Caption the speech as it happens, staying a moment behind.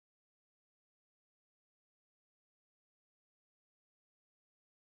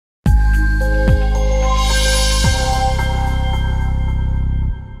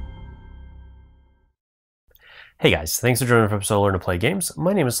Hey guys, thanks for joining for episode Learn to Play Games.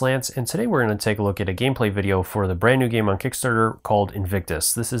 My name is Lance, and today we're going to take a look at a gameplay video for the brand new game on Kickstarter called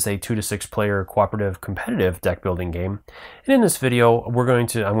Invictus. This is a 2 to 6 player cooperative competitive deck building game. And in this video, I'm going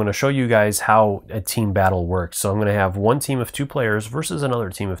to show you guys how a team battle works. So I'm going to have one team of 2 players versus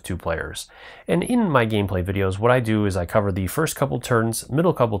another team of 2 players. And in my gameplay videos, what I do is I cover the first couple turns,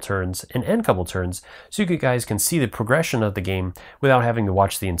 middle couple turns, and end couple turns, so you guys can see the progression of the game without having to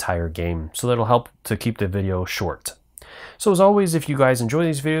watch the entire game. So that'll help to keep the video short. So as always, if you guys enjoy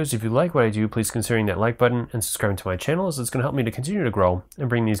these videos, if you like what I do, please consider that like button and subscribing to my channel, as it's going to help me to continue to grow and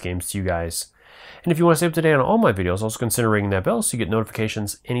bring these games to you guys. And if you want to stay up to date on all my videos, also consider ringing that bell so you get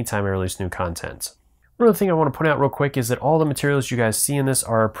notifications anytime I release new content. One other thing I want to point out real quick is that all the materials you guys see in this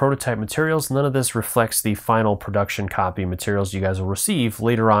are prototype materials. None of this reflects the final production copy materials you guys will receive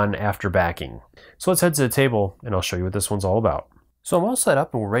later on after backing. So let's head to the table and I'll show you what this one's all about. So I'm all set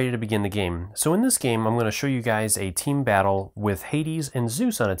up and we're ready to begin the game. So in this game, I'm going to show you guys a team battle with Hades and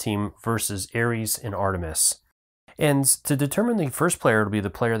Zeus on a team versus Ares and Artemis. And to determine the first player, it'll be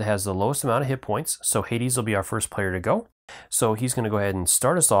the player that has the lowest amount of hit points. So Hades will be our first player to go. So he's going to go ahead and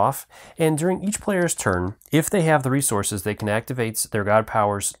start us off. And during each player's turn, if they have the resources, they can activate their god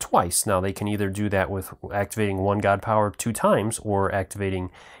powers twice. Now they can either do that with activating one god power 2 times or activating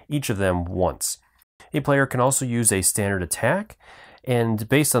each of them once. A player can also use a standard attack, and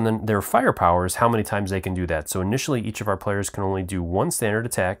based on their fire powers, how many times they can do that. So initially, each of our players can only do one standard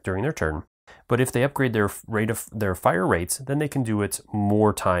attack during their turn, but if they upgrade their fire rates, then they can do it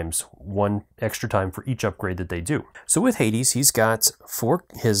more times, one extra time for each upgrade that they do. So with Hades, he's got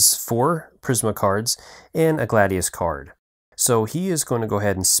his 4 Prisma cards and a Gladius card. So he is going to go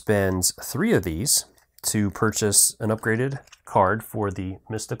ahead and spend 3 of these to purchase an upgraded card for the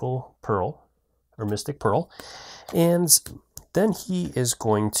Mystic Pearl, and then he is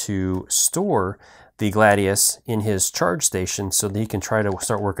going to store the Gladius in his charge station so that he can try to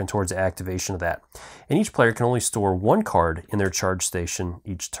start working towards the activation of that. And each player can only store 1 card in their charge station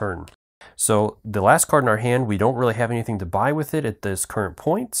each turn. So the last card in our hand, we don't really have anything to buy with it at this current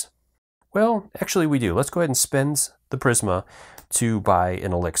point. Well, actually we do. Let's go ahead and spend the Prisma to buy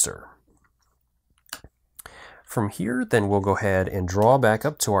an elixir. From here, then we'll go ahead and draw back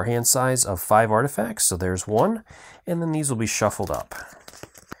up to our hand size of 5 artifacts. So there's 1, and then these will be shuffled up.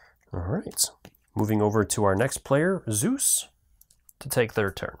 All right, moving over to our next player, Zeus, to take their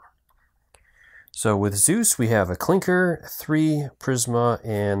turn. So with Zeus, we have a Clinker, 3 Prisma,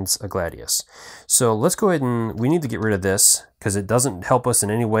 and a Gladius. So let's go ahead and we need to get rid of this because it doesn't help us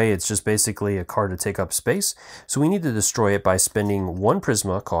in any way. It's just basically a card to take up space. So we need to destroy it by spending 1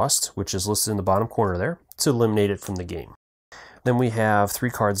 Prisma cost, which is listed in the bottom corner there, to eliminate it from the game. Then we have 3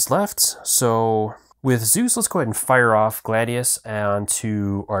 cards left. So with Zeus, let's go ahead and fire off Gladius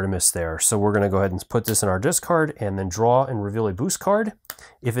onto Artemis there. So we're going to go ahead and put this in our discard and then draw and reveal a boost card.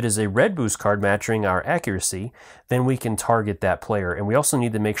 If it is a red boost card matching our accuracy, then we can target that player. And we also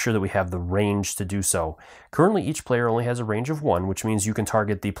need to make sure that we have the range to do so. Currently, each player only has a range of 1, which means you can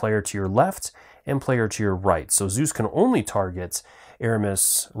target the player to your left and player to your right. So Zeus can only target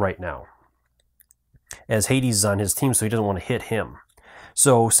Aramis right now, as Hades is on his team, so he doesn't want to hit him.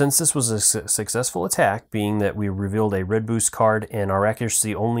 So since this was a successful attack, being that we revealed a red boost card and our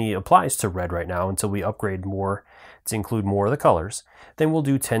accuracy only applies to red right now until we upgrade more to include more of the colors, then we'll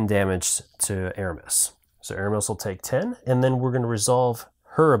do 10 damage to Aramis. So Aramis will take 10, and then we're going to resolve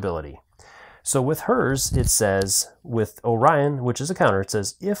her ability. So with hers, it says, with Orion, which is a counter, it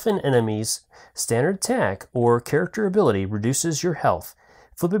says, if an enemy's standard attack or character ability reduces your health,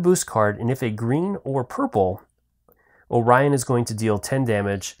 flip a boost card, and if a green or purple, Orion is going to deal 10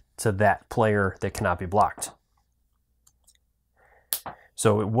 damage to that player that cannot be blocked.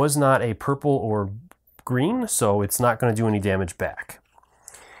 So it was not a purple or green, so it's not going to do any damage back.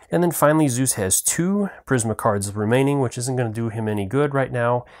 And then finally, Zeus has 2 Prisma cards remaining, which isn't going to do him any good right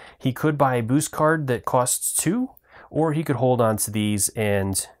now. He could buy a boost card that costs 2, or he could hold on to these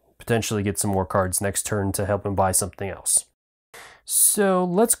and potentially get some more cards next turn to help him buy something else. So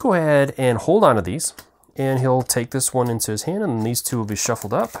let's go ahead and hold on to these. And he'll take this one into his hand, and these 2 will be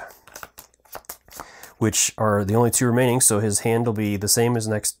shuffled up, which are the only 2 remaining, so his hand will be the same as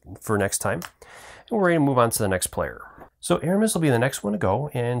next time. And we're ready to move on to the next player. So Aramis will be the next one to go,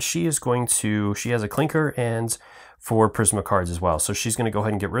 and she has a Clinker and 4 Prisma cards as well. So she's going to go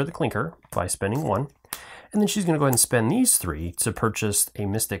ahead and get rid of the Clinker by spending 1, and then she's going to go ahead and spend these 3 to purchase a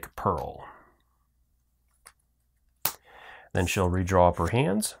Mystic Pearl. Then she'll redraw up her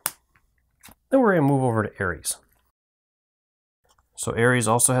hands. Then we're going to move over to Ares. So Ares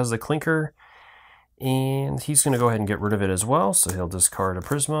also has the Clinker, and he's going to go ahead and get rid of it as well. So he'll discard a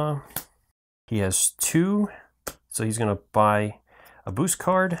Prisma. He has 2 So he's going to buy a boost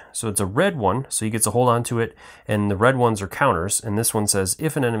card. So it's a red one, so he gets a hold on to it, and the red ones are counters. And this one says,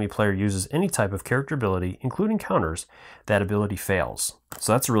 if an enemy player uses any type of character ability, including counters, that ability fails.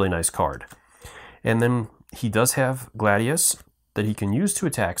 So that's a really nice card. And then he does have Gladius that he can use to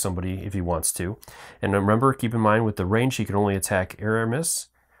attack somebody if he wants to. And remember, keep in mind with the range, he can only attack Aramis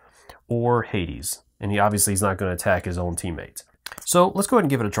or Hades. And he's not going to attack his own teammate. So let's go ahead and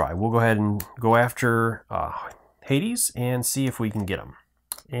give it a try. We'll go ahead and go after Hades and see if we can get him.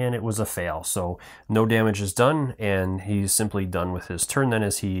 And it was a fail, so no damage is done, and he's simply done with his turn then,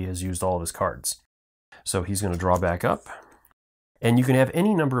 as he has used all of his cards. So he's going to draw back up. And you can have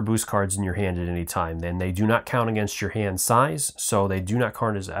any number of boost cards in your hand at any time. Then they do not count against your hand size, so they do not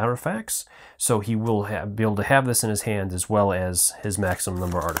count as artifacts. So he will be able to have this in his hand as well as his maximum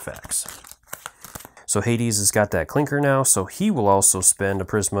number of artifacts. So Hades has got that clinker now, so he will also spend a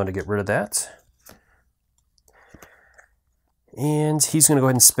Prisma to get rid of that. And he's going to go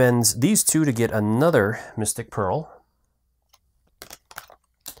ahead and spend these two to get another Mystic Pearl.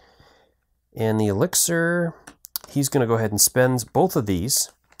 And the Elixir, he's going to go ahead and spend both of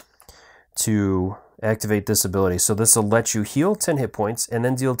these to activate this ability. So this will let you heal 10 hit points and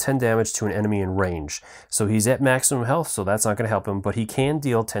then deal 10 damage to an enemy in range. So he's at maximum health, so that's not going to help him, but he can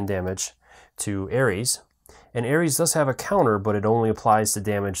deal 10 damage to Ares. And Ares does have a counter, but it only applies to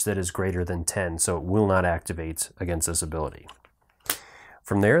damage that is greater than 10, so it will not activate against this ability.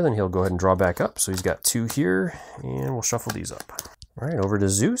 From there, then he'll go ahead and draw back up. So he's got 2 here, and we'll shuffle these up. All right, over to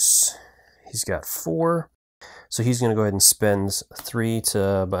Zeus. He's got 4. So he's going to go ahead and spend 3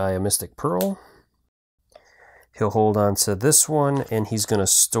 to buy a Mystic Pearl. He'll hold on to this one, and he's going to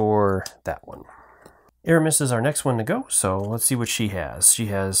store that one. Aramis is our next one to go, so let's see what she has. She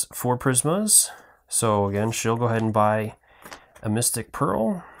has 4 Prismas. So again, she'll go ahead and buy a Mystic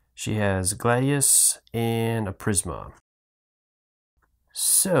Pearl. She has Gladius and a Prisma.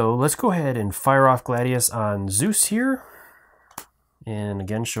 So let's go ahead and fire off Gladius on Zeus here. And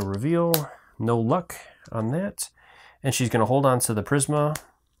again, she'll reveal. No luck on that. And she's going to hold on to the Prisma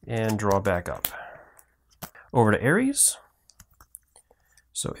and draw back up. Over to Ares.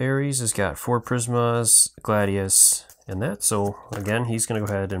 So Ares has got 4 Prismas, Gladius, and that. So again, he's going to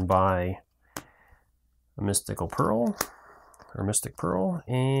go ahead and buy a Mystical Pearl, or Mystic Pearl,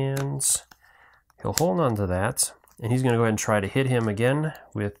 and he'll hold on to that. And he's going to go ahead and try to hit him again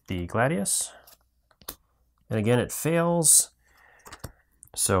with the Gladius. And again, it fails.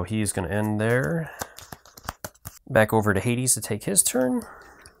 So he's going to end there. Back over to Hades to take his turn.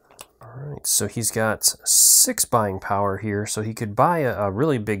 All right, so he's got 6 buying power here. So he could buy a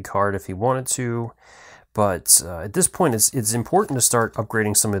really big card if he wanted to. But at this point, it's important to start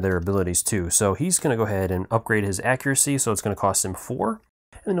upgrading some of their abilities too. So he's going to go ahead and upgrade his accuracy. So it's going to cost him 4.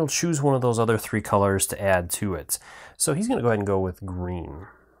 And he'll choose one of those other 3 colors to add to it. So he's going to go ahead and go with green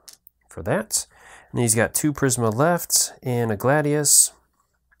for that. And he's got 2 Prisma left and a Gladius.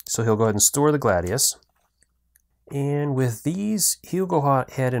 So he'll go ahead and store the Gladius. And with these, he'll go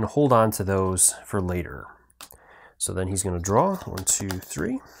ahead and hold on to those for later. So then he's going to draw 1, 2,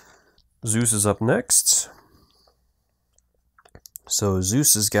 3. Zeus is up next. So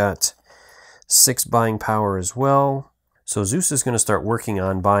Zeus has got 6 buying power as well. So Zeus is going to start working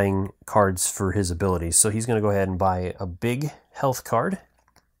on buying cards for his abilities. So he's going to go ahead and buy a big health card,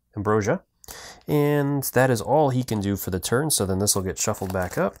 Ambrosia. And that is all he can do for the turn. So then this will get shuffled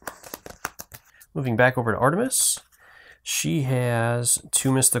back up. Moving back over to Artemis. She has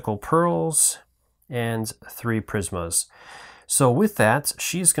 2 Mystical Pearls and 3 Prismas. So with that,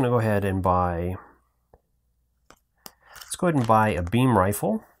 she's going to go ahead and buy... Let's go ahead and buy a beam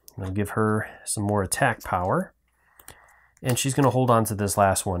rifle. I'll give her some more attack power. And she's going to hold on to this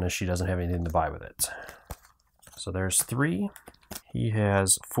last one as she doesn't have anything to buy with it. So there's 3. He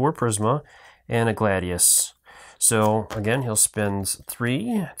has 4 Prisma and a Gladius. So again, he'll spend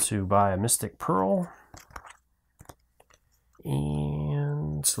 3 to buy a Mystic Pearl.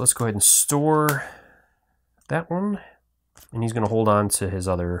 And let's go ahead and store that one. And he's going to hold on to his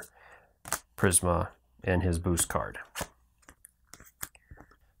other Prisma and his boost card.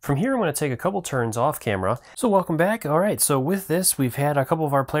 From here, I'm going to take a couple turns off camera. So welcome back. All right, so with this, we've had a couple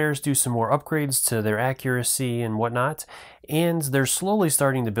of our players do some more upgrades to their accuracy and whatnot, and they're slowly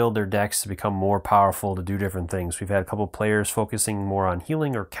starting to build their decks to become more powerful to do different things. We've had a couple of players focusing more on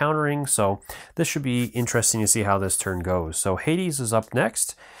healing or countering, so this should be interesting to see how this turn goes. So Hades is up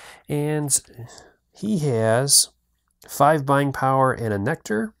next, and he has 5 buying power and a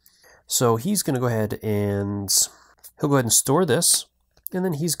nectar. So he's going to go ahead and he'll go ahead and store this. And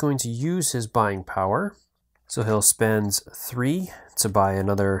then he's going to use his buying power. So he'll spend 3 to buy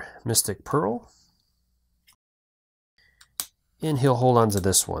another Mystic Pearl. and he'll hold on to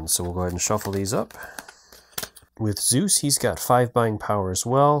this one. So we'll go ahead and shuffle these up. With Zeus, he's got 5 buying power as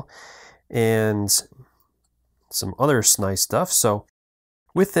well, and some other nice stuff. So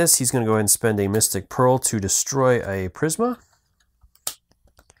with this, he's going to go ahead and spend a Mystic Pearl to destroy a Prisma.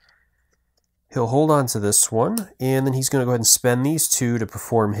 He'll hold on to this one, and then he's going to go ahead and spend these 2 to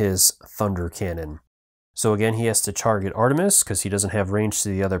perform his Thunder Cannon. So again, he has to target Artemis because he doesn't have range to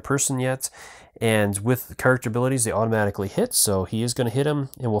the other person yet. And with character abilities, they automatically hit. So he is going to hit him,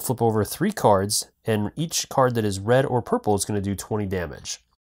 and we'll flip over 3 cards, and each card that is red or purple is going to do 20 damage.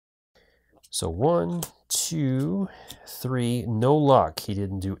 So 1, 2, 3, no luck. He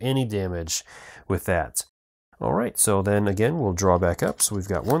didn't do any damage with that. All right, so then again, we'll draw back up. So we've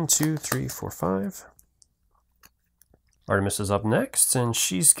got 1, 2, 3, 4, 5. Artemis is up next, and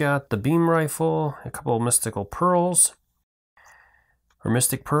she's got the beam rifle, a couple of mystical pearls, or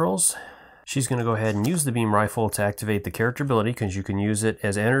mystic pearls. She's going to go ahead and use the beam rifle to activate the character ability because you can use it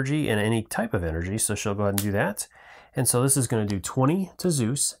as energy and any type of energy. So she'll go ahead and do that. And so this is going to do 20 to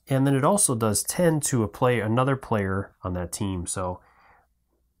Zeus, and then it also does 10 to another player on that team. So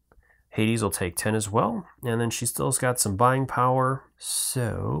Hades will take 10 as well, and then she still's got some buying power.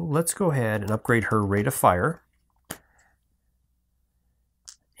 So let's go ahead and upgrade her rate of fire.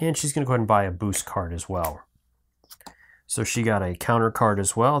 And she's going to go ahead and buy a boost card as well. So she got a counter card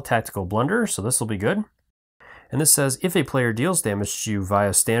as well, Tactical Blunder, so this will be good. And this says, if a player deals damage to you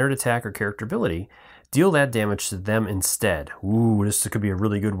via standard attack or character ability, deal that damage to them instead. Ooh, this could be a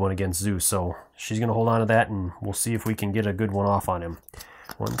really good one against Zeus. So she's going to hold on to that, and we'll see if we can get a good one off on him.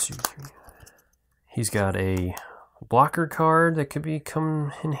 1, 2, 3. He's got a blocker card that could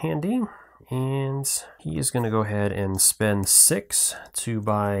come in handy. And he is going to go ahead and spend 6 to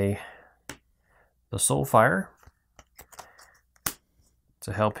buy the Soulfire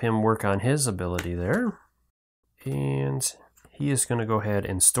to help him work on his ability there. And he is going to go ahead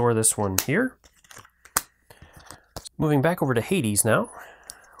and store this one here. Moving back over to Hades now,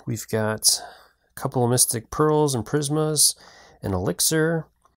 we've got a couple of Mystic Pearls and Prismas, an Elixir.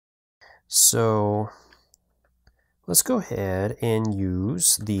 So let's go ahead and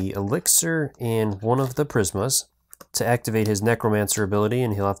use the Elixir and one of the Prismas to activate his Necromancer ability,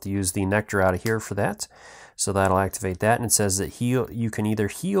 and he'll have to use the Nectar out of here for that. So that'll activate that, and it says that you can either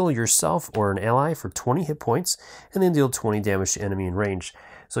heal yourself or an ally for 20 hit points, and then deal 20 damage to enemy in range.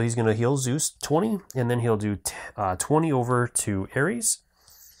 So he's going to heal Zeus 20, and then he'll do 20 over to Ares.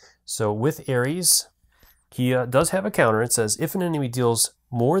 So with Ares, he does have a counter. It says, if an enemy deals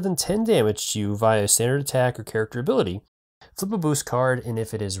more than 10 damage to you via standard attack or character ability, flip a boost card, and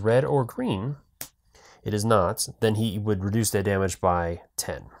if it is red or green, it is not, then he would reduce that damage by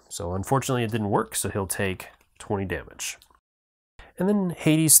 10. So unfortunately it didn't work, so he'll take 20 damage. And then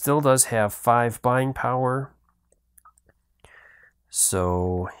Hades still does have 5 buying power.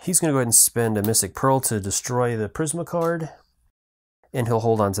 So he's going to go ahead and spend a Mystic Pearl to destroy the Prisma card, and he'll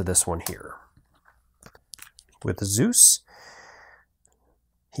hold on to this one here. With Zeus,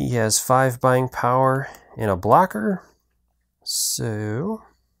 he has 5 buying power and a blocker. So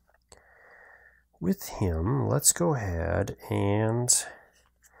with him, let's go ahead and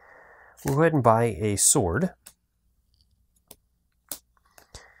we'll go ahead and buy a sword.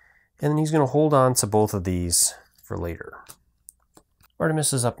 And then he's going to hold on to both of these for later.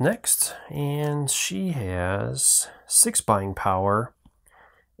 Artemis is up next, and she has 6 buying power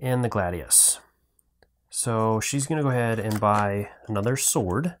and the Gladius. So she's going to go ahead and buy another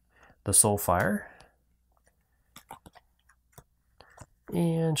sword, the Soulfire.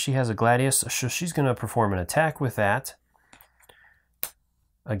 And she has a Gladius, so she's going to perform an attack with that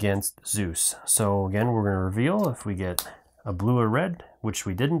against Zeus. So again, we're going to reveal if we get a blue or red, which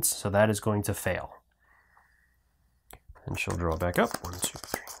we didn't, so that is going to fail. And she'll draw back up. 1, 2,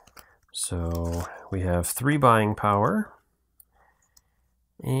 3. So we have 3 buying power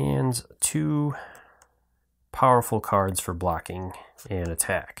and 2 powerful cards for blocking and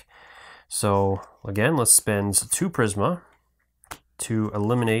attack. So again, let's spend 2 Prisma to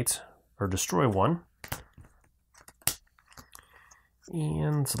eliminate or destroy one.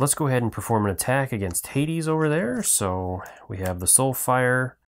 And let's go ahead and perform an attack against Hades over there. So we have the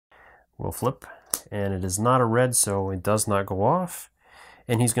Soulfire. We'll flip, and it is not a red, so it does not go off.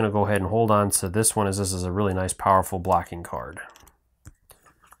 And he's going to go ahead and hold on to this one, as this is a really nice, powerful blocking card.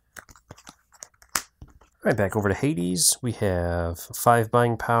 All right, back over to Hades. We have 5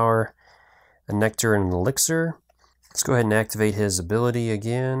 buying power, a Nectar, and an Elixir. Let's go ahead and activate his ability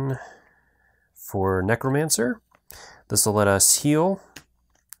again for Necromancer. This will let us heal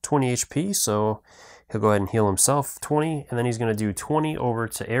 20 HP, so he'll go ahead and heal himself 20, and then he's going to do 20 over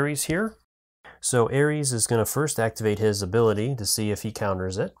to Ares here. So Ares is going to first activate his ability to see if he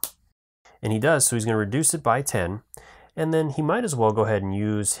counters it. And he does, so he's going to reduce it by 10. And then he might as well go ahead and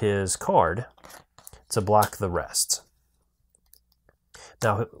use his card to block the rest.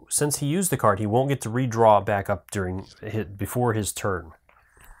 Now, since he used the card, he won't get to redraw back up before his turn.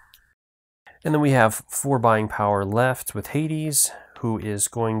 And then we have 4 buying power left with Hades, who is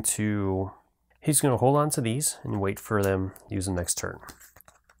going to... He's going to hold on to these and wait for them to use them next turn.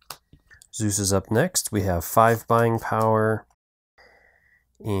 Zeus is up next. We have 5 buying power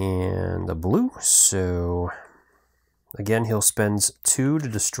and a blue. So again, he'll spend 2 to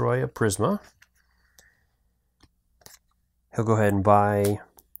destroy a Prisma. He'll go ahead and buy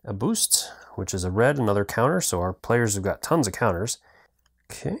a boost, which is a red, another counter. So our players have got tons of counters.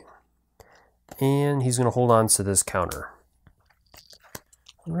 Okay. And he's going to hold on to this counter.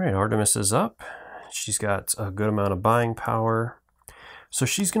 All right, Artemis is up. She's got a good amount of buying power. So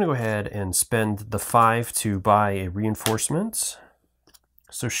she's going to go ahead and spend the 5 to buy a reinforcement.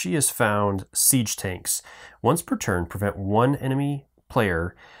 So she has found siege tanks. Once per turn, prevent one enemy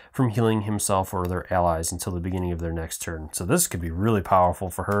player from healing himself or their allies until the beginning of their next turn. So this could be really powerful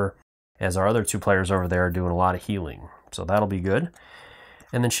for her, as our other 2 players over there are doing a lot of healing. So that'll be good.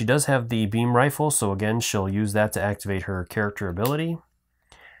 And then she does have the beam rifle, so again, she'll use that to activate her character ability.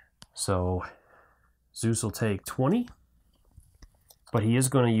 So Zeus will take 20, but he is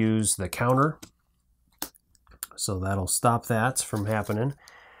going to use the counter, so that'll stop that from happening.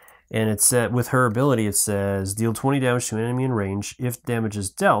 And it said with her ability, it says deal 20 damage to an enemy in range. If damage is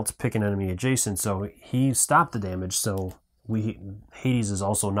dealt, pick an enemy adjacent. So he stopped the damage, so Hades is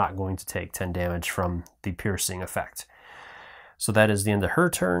also not going to take 10 damage from the piercing effect. So that is the end of her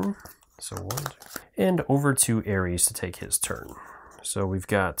turn. So 1, 2, and over to Ares to take his turn. So we've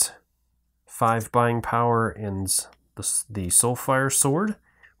got 5 buying power and the Soulfire Sword.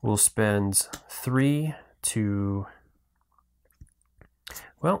 We'll spend 3 to...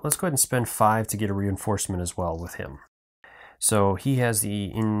 Well, let's go ahead and spend 5 to get a reinforcement as well with him. So he has the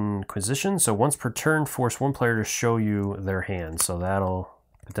Inquisition. So once per turn, force one player to show you their hand. So that'll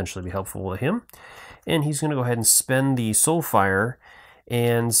potentially be helpful to him. And he's going to go ahead and spend the Soulfire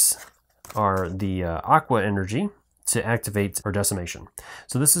and the Aqua Energy to activate our Decimation.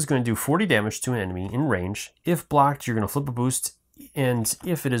 So this is going to do 40 damage to an enemy in range. If blocked, you're going to flip a boost. And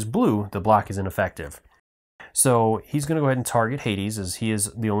if it is blue, the block is ineffective. So he's going to go ahead and target Hades, as he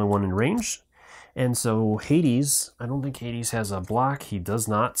is the only one in range. And so Hades, I don't think Hades has a block. He does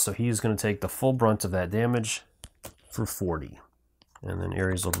not. So he is going to take the full brunt of that damage for 40. And then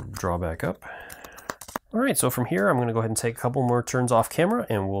Ares will draw back up. All right, so from here, I'm going to go ahead and take a couple more turns off camera,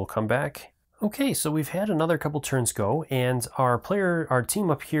 and we'll come back. Okay, so we've had another couple turns go, and our team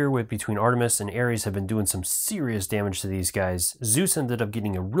up here between Artemis and Ares have been doing some serious damage to these guys. Zeus ended up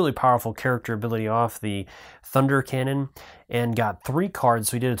getting a really powerful character ability off the Thunder Cannon and got 3 cards,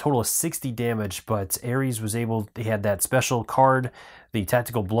 so he did a total of 60 damage, but Ares he had that special card, the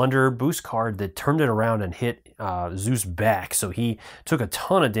Tactical Blunder boost card, that turned it around and hit Zeus back, so he took a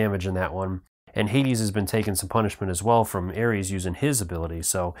ton of damage in that one. And Hades has been taking some punishment as well from Ares using his ability.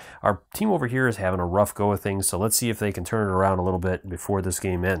 So our team over here is having a rough go of things. So let's see if they can turn it around a little bit before this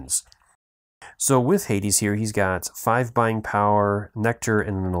game ends. So with Hades here, he's got 5 buying power, nectar,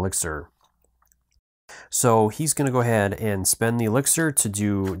 and an elixir. So he's going to go ahead and spend the elixir to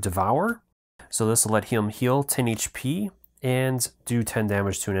do Devour. So this will let him heal 10 HP and do 10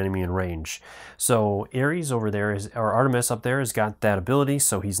 damage to an enemy in range. So Ares over there, or Artemis up there, has got that ability,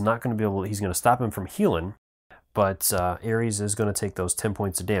 so he's not going to be able, he's going to stop him from healing, but Ares is going to take those 10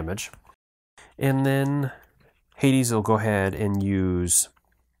 points of damage. And then Hades will go ahead and use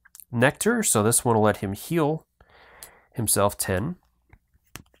Nectar, so this one will let him heal himself 10.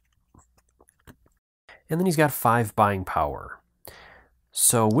 And then he's got 5 buying power.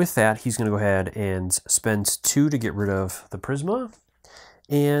 So with that, he's going to go ahead and spend 2 to get rid of the Prisma,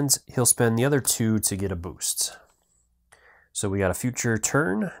 and he'll spend the other 2 to get a boost. So we got a future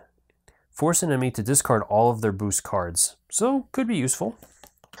turn. Force an enemy to discard all of their boost cards. So could be useful.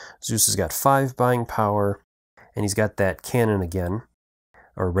 Zeus has got 5 buying power, and he's got that cannon again,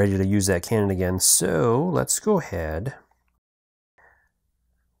 or ready to use that cannon again. So let's go ahead.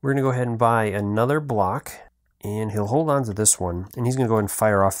 We're going to go ahead and buy another block. And he'll hold on to this one, and he's going to go ahead and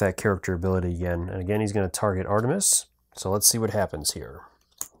fire off that character ability again. And again, he's going to target Artemis. So let's see what happens here.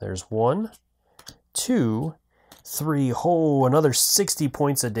 There's 1, 2, 3. Oh, another 60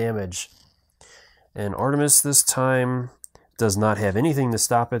 points of damage. And Artemis this time does not have anything to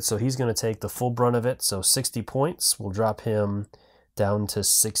stop it, so he's going to take the full brunt of it. So 60 points will drop him down to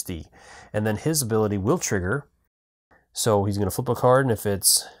 60. And then his ability will trigger. So he's going to flip a card, and if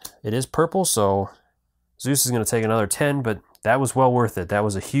it's It is purple, so Zeus is going to take another 10, but that was well worth it. That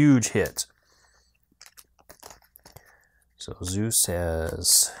was a huge hit. So Zeus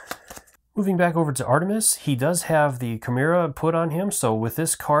has... Moving back over to Artemis, he does have the Chimera put on him. So with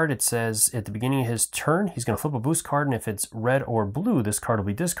this card, it says at the beginning of his turn, he's going to flip a boost card, and if it's red or blue, this card will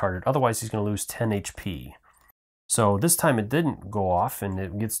be discarded. Otherwise, he's going to lose 10 HP. So this time it didn't go off, and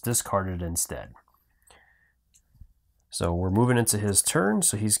it gets discarded instead. So we're moving into his turn.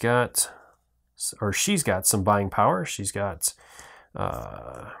 So he's got, or she's got some buying power. She's got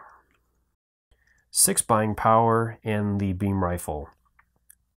 6 buying power and the beam rifle.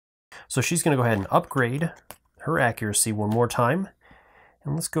 So she's going to go ahead and upgrade her accuracy one more time.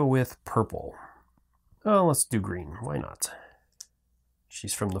 And let's go with purple. Oh, let's do green. Why not?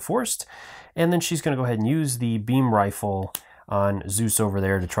 She's from the forest. And then she's going to go ahead and use the beam rifle on Zeus over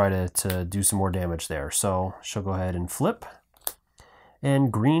there to try to do some more damage there. So she'll go ahead and flip.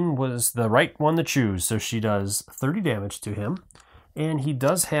 And green was the right one to choose. So she does 30 damage to him. And he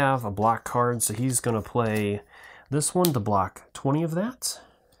does have a block card. So he's going to play this one to block 20 of that.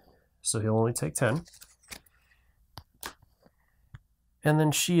 So he'll only take 10. And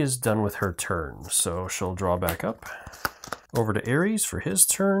then she is done with her turn. So she'll draw back up. Over to Ares for his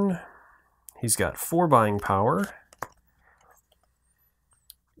turn. He's got 4 buying power.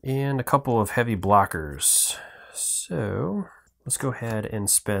 And a couple of heavy blockers. So let's go ahead and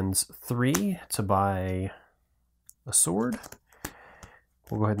spend 3 to buy a sword.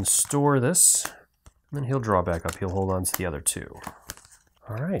 We'll go ahead and store this. And then he'll draw back up. He'll hold on to the other 2.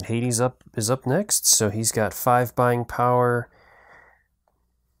 All right, Hades is up next. So he's got 5 buying power,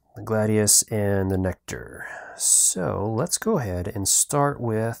 the Gladius, and the Nectar. So let's go ahead and start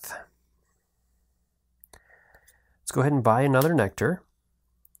with, let's go ahead and buy another Nectar.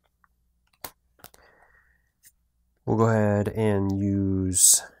 We'll go ahead and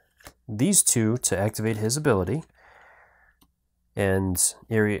use these 2 to activate his ability. And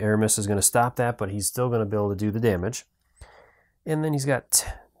Aramis is going to stop that, but he's still going to be able to do the damage. And then he's got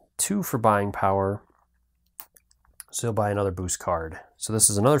 2 for buying power, so he'll buy another boost card. So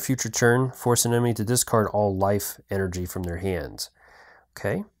this is another future turn, force an enemy to discard all life energy from their hands.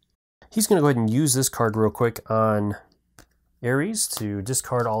 Okay, he's going to go ahead and use this card real quick on Ares to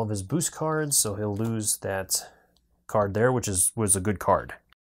discard all of his boost cards, so he'll lose that card there, which was a good card.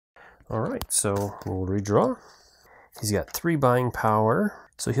 All right, so we'll redraw. He's got 3 buying power,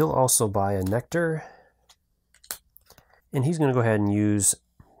 so he'll also buy a Nectar. And he's going to go ahead and use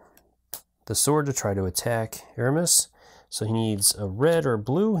the sword to try to attack Aramis. So he needs a red or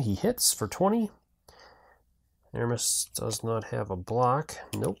blue. He hits for 20. Aramis does not have a block.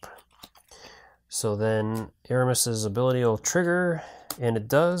 Nope. So then Aramis's ability will trigger, and it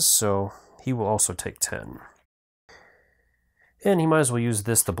does, so he will also take 10. And he might as well use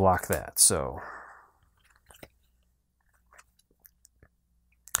this to block that, so...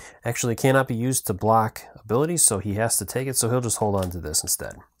 Actually, it cannot be used to block abilities, so he has to take it, so he'll just hold on to this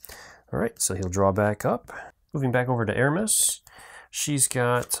instead. All right, so he'll draw back up. Moving back over to Aramis, she's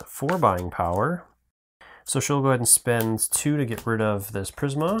got 4 buying power, so she'll go ahead and spend 2 to get rid of this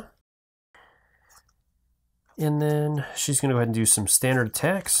Prisma. And then she's going to go ahead and do some standard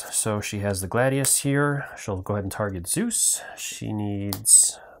attacks. So she has the Gladius here. She'll go ahead and target Zeus. She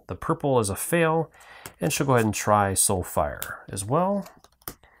needs the purple as a fail, and she'll go ahead and try Soulfire as well.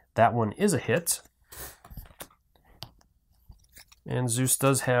 That one is a hit. And Zeus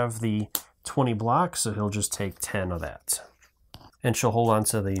does have the 20 blocks, so he'll just take 10 of that. And she'll hold on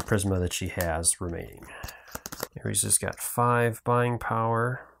to the Prisma that she has remaining. Ares has got 5 buying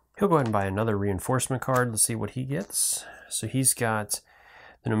power. He'll go ahead and buy another reinforcement card. Let's see what he gets. So he's got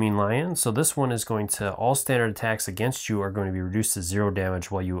the Nomine Lion. So this one is going to, all standard attacks against you are going to be reduced to 0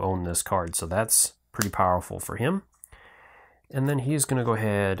 damage while you own this card. So that's pretty powerful for him. And then he's going to go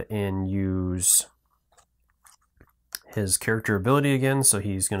ahead and use his character ability again. So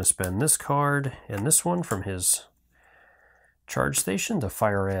he's going to spend this card and this one from his charge station to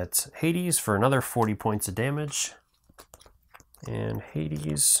fire at Hades for another 40 points of damage. And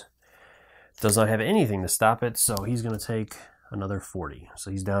Hades does not have anything to stop it, so he's going to take another 40. So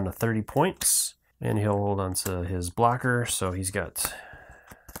he's down to 30 points, and he'll hold on to his blocker. So he's got...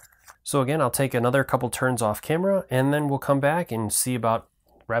 So again, I'll take another couple turns off camera, and then we'll come back and see about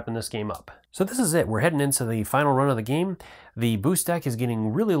wrapping this game up. So this is it. We're heading into the final run of the game. The boost deck is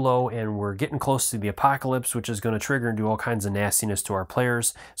getting really low, and we're getting close to the apocalypse, which is going to trigger and do all kinds of nastiness to our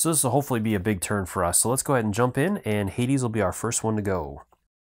players. So this will hopefully be a big turn for us. So let's go ahead and jump in, and Hades will be our first one to go.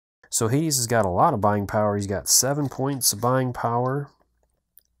 So Hades has got a lot of buying power. He's got 7 points of buying power.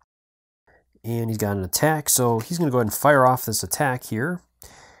 And he's got an attack, so he's going to go ahead and fire off this attack here.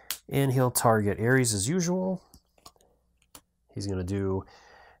 And he'll target Ares as usual. He's going to do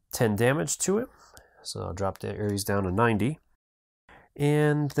 10 damage to it. So I'll drop the Ares down to 90.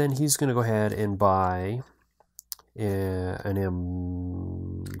 And then he's going to go ahead and buy let's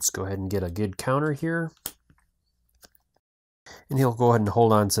go ahead and get a good counter here. And he'll go ahead and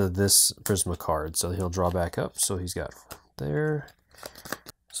hold on to this Prisma card. So he'll draw back up. So he's got there.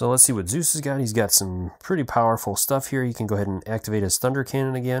 So let's see what Zeus has got. He's got some pretty powerful stuff here. He can go ahead and activate his Thunder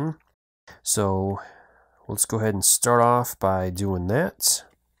Cannon again. So let's go ahead and start off by doing that.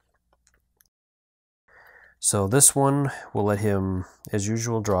 So this one will let him, as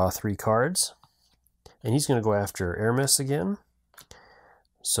usual, draw 3 cards. And he's going to go after Hermes again.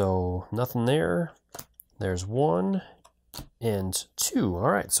 So nothing there. There's 1 and 2. All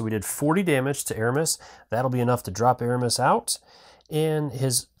right, so we did 40 damage to Hermes. That'll be enough to drop Hermes out. And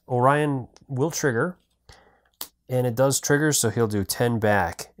his Orion will trigger. And it does trigger, so he'll do 10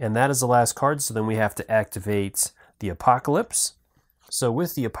 back. And that is the last card, so then we have to activate the Apocalypse. So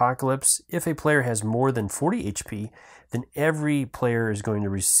with the Apocalypse, if a player has more than 40 HP, then every player is going to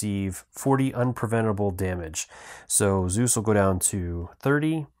receive 40 unpreventable damage. So Zeus will go down to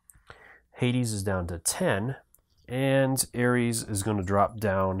 30, Hades is down to 10, and Ares is going to drop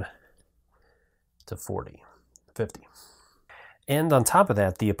down to 50. And on top of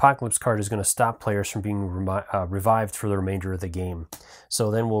that, the Apocalypse card is going to stop players from being revived for the remainder of the game.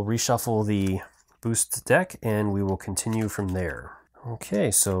 So then we'll reshuffle the boost deck, and we will continue from there. Okay,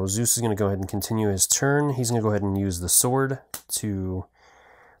 so Zeus is going to go ahead and continue his turn. He's going to go ahead and use the sword to,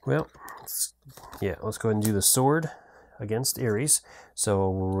 well, let's go ahead and do the sword against Ares. So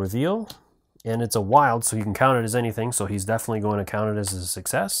we'll reveal, and it's a wild, so you can count it as anything, so he's definitely going to count it as a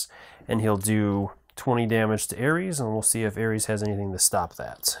success. And he'll do 20 damage to Ares, and we'll see if Ares has anything to stop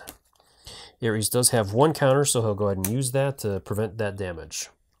that. Ares does have 1 counter, so he'll go ahead and use that to prevent that damage.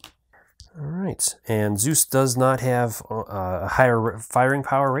 All right, and Zeus does not have a higher firing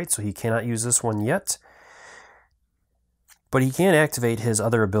power rate, so he cannot use this one yet. But he can activate his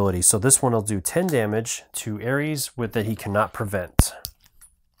other ability. So this one will do 10 damage to Ares with that he cannot prevent.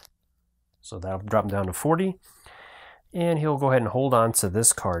 So that'll drop him down to 40. And he'll go ahead and hold on to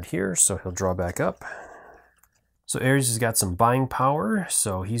this card here, so he'll draw back up. So Ares has got some buying power,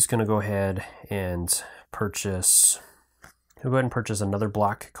 so he's going to go ahead and purchase... He'll go ahead and purchase another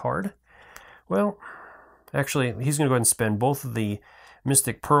block card. Well, actually, he's going to go ahead and spend both of the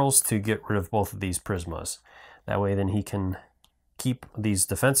Mystic Pearls to get rid of both of these Prismas. That way, then he can keep these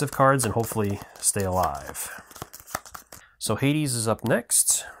defensive cards and hopefully stay alive. So Hades is up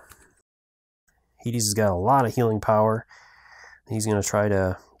next. Hades has got a lot of healing power. He's going to try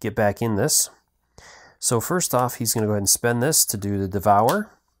to get back in this. So first off, he's going to go ahead and spend this to do the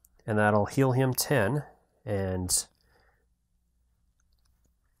Devour, and that'll heal him 10, and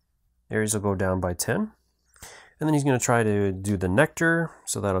Ares will go down by 10. And then he's going to try to do the Nectar,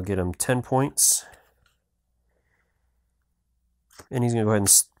 so that'll get him 10 points. And he's going to go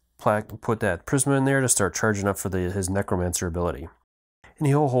ahead and put that Prisma in there to start charging up for his Necromancer ability. And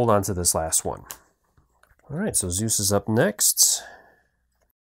he'll hold on to this last one. Alright, so Zeus is up next.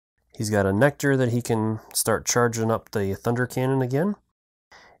 He's got a Nectar that he can start charging up the Thunder Cannon again.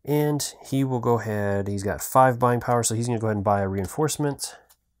 And he will go ahead, he's got 5 buying power, so he's going to go ahead and buy a Reinforcement.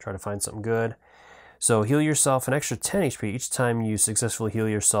 Try to find something good. So heal yourself an extra 10 HP each time you successfully heal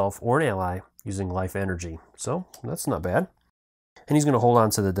yourself or an ally using life energy. So that's not bad. And he's going to hold on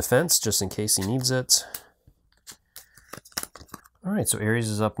to the defense just in case he needs it. Alright, so Ares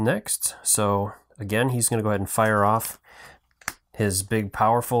is up next. So again, he's going to go ahead and fire off his big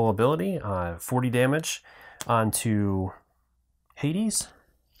powerful ability, 40 damage onto Hades.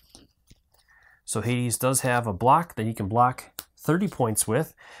 So Hades does have a block that he can block 30 points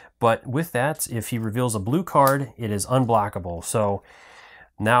with, but with that, if he reveals a blue card, it is unblockable. So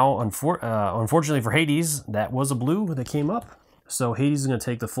now, unfortunately for Hades, that was a blue that came up. So Hades is going to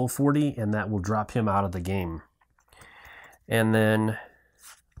take the full 40, and that will drop him out of the game. And then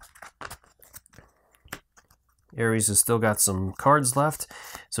Ares has still got some cards left,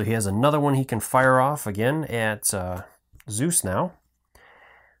 so he has another one he can fire off again at Zeus now.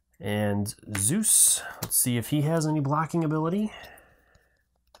 And Zeus, let's see if he has any blocking ability.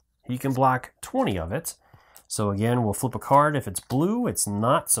 He can block 20 of it. So again, we'll flip a card. If it's blue, it's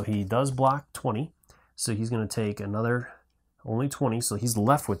not, so he does block 20. So he's going to take another, only 20, so he's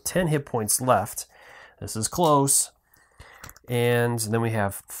left with 10 hit points left. This is close. And then we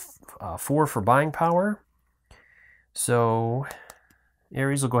have 4 for buying power. So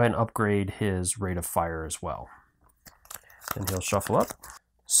Ares will go ahead and upgrade his rate of fire as well. And he'll shuffle up.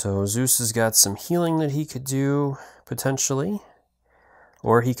 So Zeus has got some healing that he could do, potentially.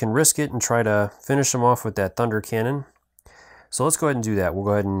 or he can risk it and try to finish him off with that thunder cannon. So let's go ahead and do that. We'll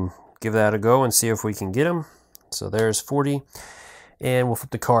go ahead and give that a go and see if we can get him. So there's 40, and we'll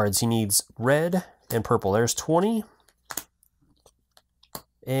flip the cards. He needs red and purple. There's 20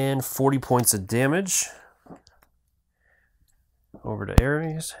 and 40 points of damage. Over to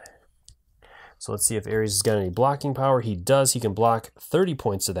Ares. So let's see if Ares has got any blocking power. He does. He can block 30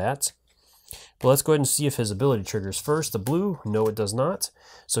 points of that. But let's go ahead and see if his ability triggers first. The blue, no, it does not.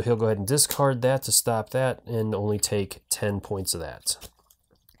 So he'll go ahead and discard that to stop that and only take 10 points of that.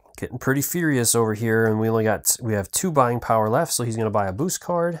 Getting pretty furious over here, and we have 2 buying power left, so he's going to buy a boost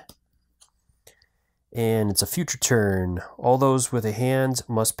card. And it's a future turn. All those with a hand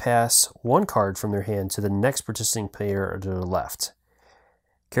must pass 1 card from their hand to the next participating player to the left.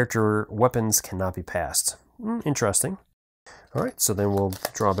 Character weapons cannot be passed. Interesting. All right, so then we'll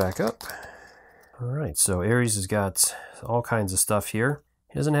draw back up. All right, so Ares has got all kinds of stuff here.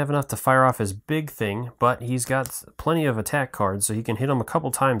 He doesn't have enough to fire off his big thing, but he's got plenty of attack cards, so he can hit him a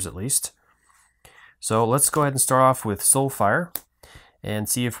couple times at least. So let's go ahead and start off with Soulfire and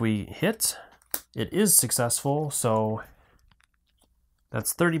see if we hit. It is successful, so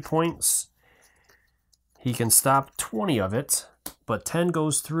that's 30 points. He can stop 20 of it, but 10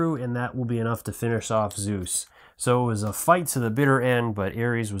 goes through, and that will be enough to finish off Zeus. So it was a fight to the bitter end, but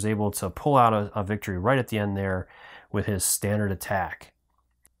Ares was able to pull out a victory right at the end there with his standard attack.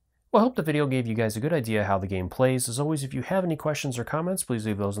 Well, I hope the video gave you guys a good idea how the game plays. As always, if you have any questions or comments, please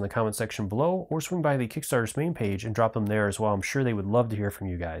leave those in the comment section below, or swing by the Kickstarter's main page and drop them there as well. I'm sure they would love to hear from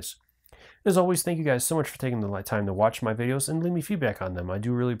you guys. As always, thank you guys so much for taking the time to watch my videos and leave me feedback on them. I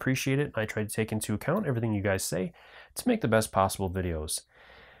do really appreciate it. I try to take into account everything you guys say to make the best possible videos.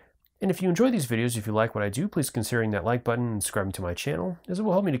 And if you enjoy these videos, if you like what I do, please consider hitting that like button and subscribing to my channel, as it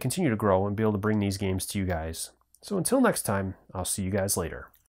will help me to continue to grow and be able to bring these games to you guys. So until next time, I'll see you guys later.